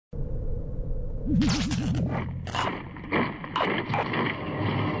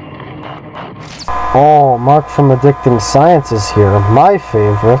Oh, Mark from Addicting Science is here. My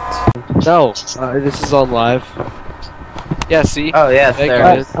favorite. No, this is on live. Yeah, see? Oh, yeah,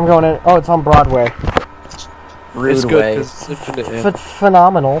 there it is. I'm going in. Oh, it's on Broadway. Rude it's good way. because it's infinite.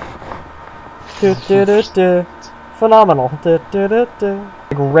 Phenomenal. Phenomenal.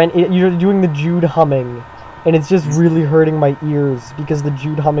 Like you're doing the Jude humming, and it's just really hurting my ears because the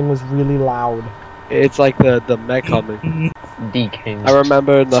Jude humming was really loud. It's like the mech humming. D-King. I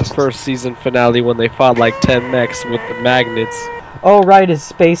remember in the first season finale when they fought like 10 mechs with the magnets. Oh right, his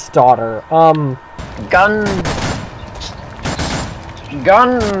space daughter. Gun.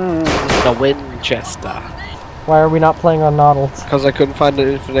 The Winchester. Why are we not playing on Noddled? Because I couldn't find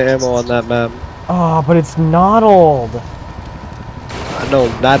the infinite ammo on that map. Oh, but it's Noddled. I know,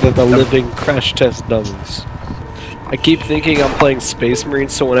 neither the living crash test dummies. I keep thinking I'm playing Space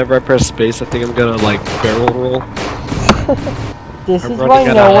Marines, so whenever I press space, I think I'm gonna like barrel roll. This I'm is why running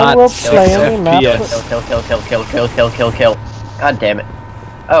at no a one hot will 6 play any map. Kill. God damn it.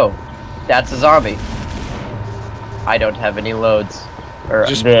 Oh, that's a zombie. I don't have any loads. Or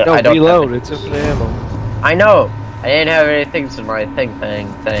Just I don't reload, it's infinite ammo. I know. I didn't have anything to my thing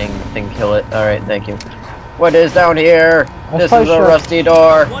kill it. Alright, thank you. What is down here? This is a rusty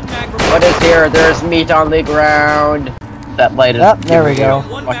door. What is here? There's meat on the ground. That light is there we go.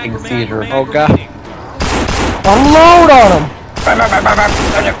 Fucking seizure. Oh god. Unload on him!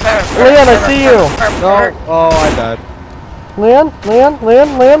 Leon, I see you! No. Oh, I died. Leon? The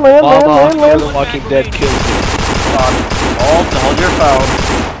Walking Dead killed me. Hold your phone.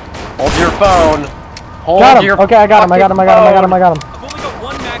 Hold your phone. Got him! Okay, I got him. I've only got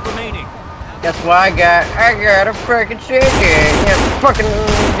 1 mag remaining. Guess what I got a freaking chicken. Yeah, fucking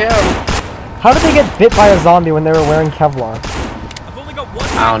jump. How did they get bit by a zombie when they were wearing Kevlar? I've only got 1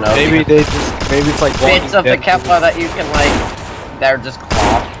 I don't know. Maybe it's like bits of the Kevlar that you can they're just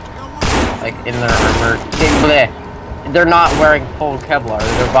cloth. Like in their armor. They're not wearing full Kevlar.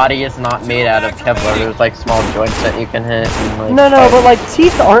 Their body is not made out of Kevlar. There's like small joints that you can hit. And, no, but like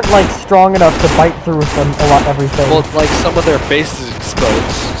teeth aren't like strong enough to bite through everything. Well, like some of their face is exposed.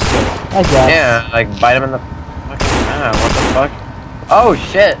 So. I guess. Yeah, like bite them in the fucking. What the fuck? Oh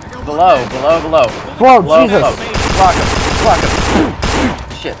shit! Below. Whoa, Jesus! Block him.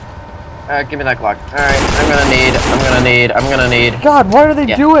 Shit. Give me that Glock. Alright, I'm gonna need. God, what are they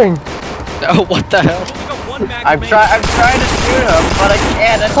doing? Oh, what the hell? I'm trying to shoot him, but I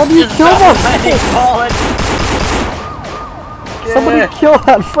can't. How do you kill them? Somebody kill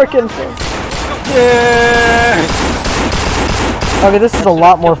that frickin' thing. Yeah. Okay, this is a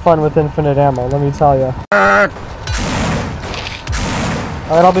lot more fun with infinite ammo, let me tell you. Alright,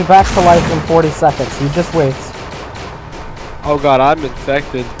 I'll be back to life in 40 seconds. You just wait. Oh god, I'm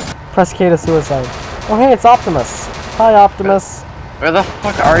infected. Press K to suicide. Oh hey, it's Optimus. Hi, Optimus. Where the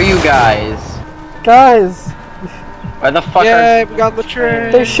fuck are you guys? Guys! Where the fuck Yay, we got the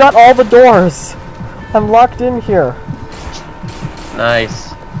train! They shut all the doors! I'm locked in here.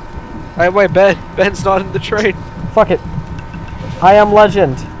 Nice. Hey, wait, Ben's not in the train. Fuck it. I am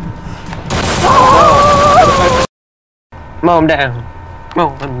legend. Mow him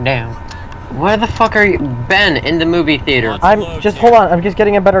down. Where the fuck are you? Ben, in the movie theater. Hold on, I'm just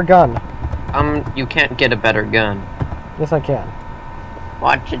getting a better gun. You can't get a better gun. Yes, I can.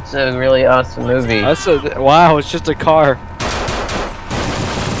 Watch, it's a really awesome movie. Wow, it's just a car.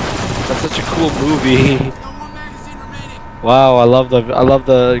 That's such a cool movie. Wow, I love the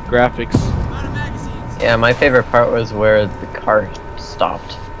graphics. Yeah, my favorite part was where the car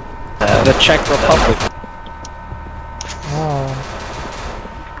stopped. The Czech Republic. Oh.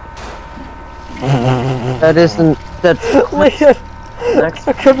 That isn't. That's. Leon! Next.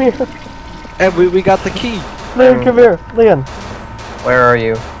 Come here. And we got the key. Leon, come here. Leon. Where are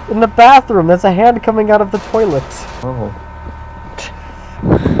you? In the bathroom. There's a hand coming out of the toilet. Oh.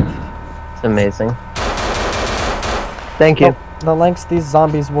 It's amazing. Thank you. The lengths these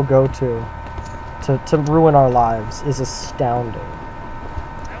zombies will go to ruin our lives is astounding.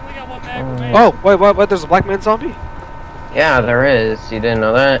 Oh, wait, there's a black man zombie? Yeah, there is. You didn't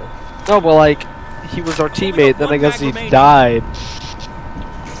know that? No, but like, he was our teammate, then I guess he died.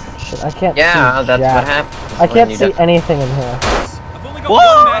 Shit, I can't see that's jack. what happens. I can't see anything in here.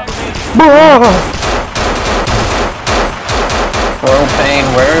 Propane,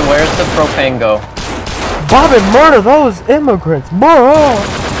 where's the propane go? Bobby, murder those immigrants!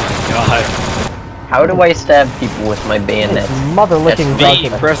 God. How do I stab people with my bayonet? Mother-licking V,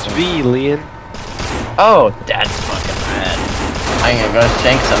 press V, Leon. Oh, that's fucking rad. I'm gonna go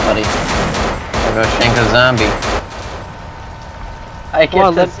shank somebody. I'm gonna go shank a zombie. I Come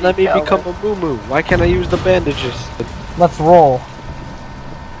on, get let me become a moo-moo. Why can't I use the bandages? Let's roll.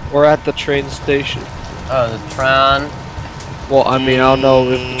 We're at the train station. Oh, the Tron. Well, I mean, I don't know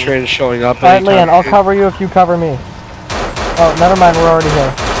if the train is showing up. Alright, anytime Leon, I'll soon. cover you if you cover me. Oh, never mind, we're already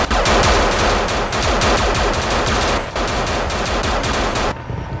here.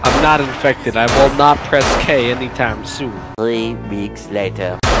 I'm not infected. I will not press K anytime soon. 3 weeks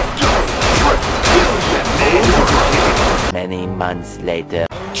later. Many months later.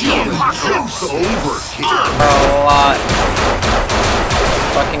 A lot.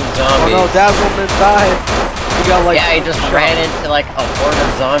 Fucking Oh zombies. no, Dazzleman died. We got like. Yeah, I just ran into like a horde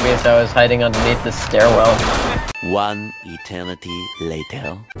of zombies that was hiding underneath the stairwell. 1 eternity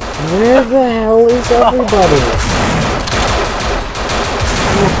later. Where the hell is everybody?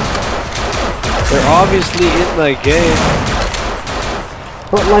 They're obviously in the game.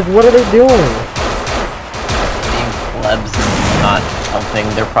 But like, what are they doing? Being plebs and not helping.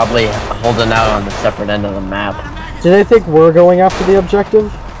 They're probably holding out on the separate end of the map. Do they think we're going after the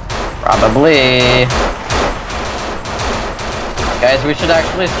objective? Probably. Guys, we should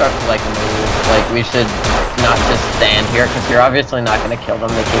actually start to like move. Like, we should not just stand here, because you're obviously not going to kill them.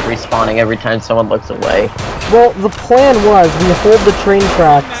 They keep respawning every time someone looks away. Well, the plan was we hold the train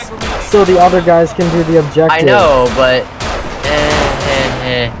tracks so the other guys can do the objective. I know, but...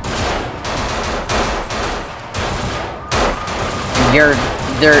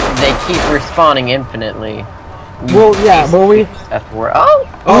 They keep respawning infinitely. Well, yeah, but we...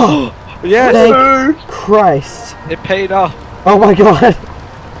 Oh! Yes! Thank Christ. It paid off. Oh my god.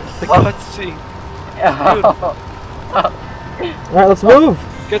 The cutscene. Alright, let's move.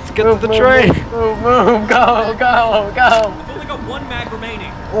 Get to the train. Move, go! I've only got 1 mag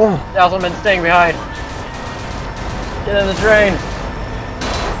remaining. Dazzleman's staying behind. Get in the train.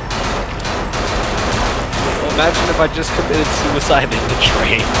 Well, imagine if I just committed suicide in the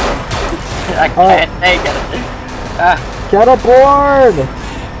train. I can't take it. Get aboard.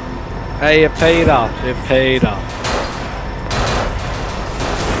 Hey, it paid off. It paid off.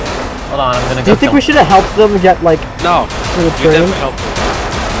 Hold on, I'm gonna go. Do you think we should have helped them get, like, No. to the You train? never helped me.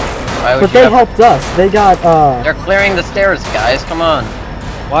 Why would But you they have- helped us. They got, They're clearing the stairs, guys. Come on.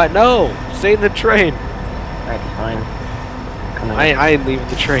 Why? No. Stay in the train. Alright, fine. Come on. I ain't leaving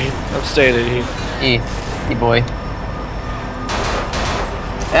the train. I'm staying in here. E boy.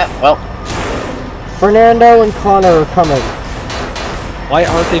 Yeah, well. Fernando and Connor are coming. Why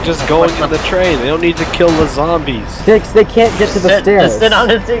aren't they just going in the train? They don't need to kill the zombies. They can't get to the stairs. Just sit on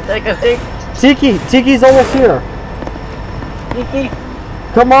the seat, take a seat. Tiki's almost here. Tiki.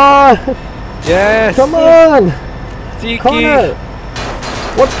 Come on. Yes. Come on. Tiki. Connor.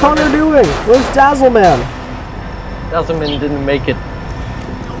 What's Connor doing? Where's Dazzleman? Dazzleman didn't make it.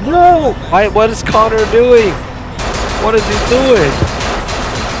 No. Why? What is Connor doing? What is he doing?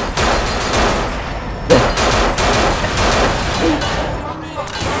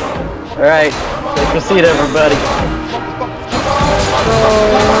 Alright, take a seat, everybody.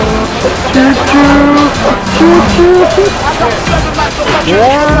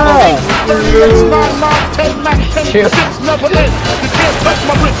 Yeah.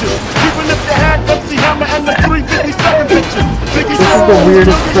 This is the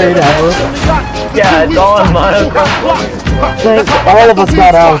weirdest trade ever. Yeah, it's all in monochrome. Thanks, all of us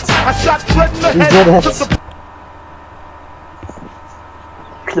got out. We did it.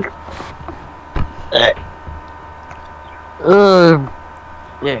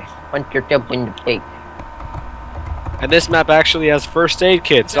 Yeah, punch yourself in the face. And this map actually has first aid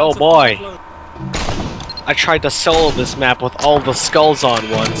kits. Oh boy. I tried to solo this map with all the skulls on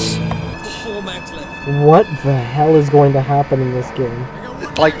once. 4 mags left. What the hell is going to happen in this game?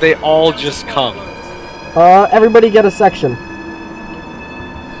 Like they all just come. Everybody get a section.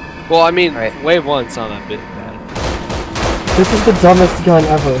 Well, I mean, Right. wave one's not a bit bad. This is the dumbest gun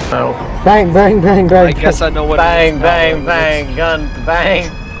ever. No. Bang, bang, bang, bang. I guess I know what it Bang, is bang, now. bang, gun, bang.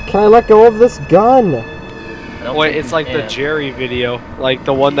 Can I let go of this gun? I don't Wait, think it's you like the can. Jerry video, like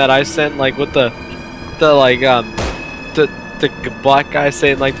the one that I sent, like with the black guy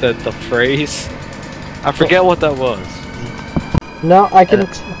saying like the phrase. I forget what that was. No,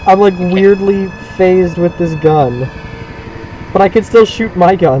 I'm like weirdly phased with this gun. But I can still shoot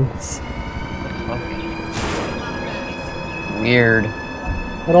my guns. Weird.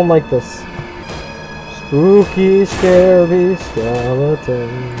 I don't like this. Spooky, scary skeleton.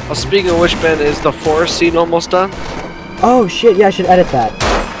 Speaking of which, Ben, is the forest scene almost done? Oh shit, yeah, I should edit that.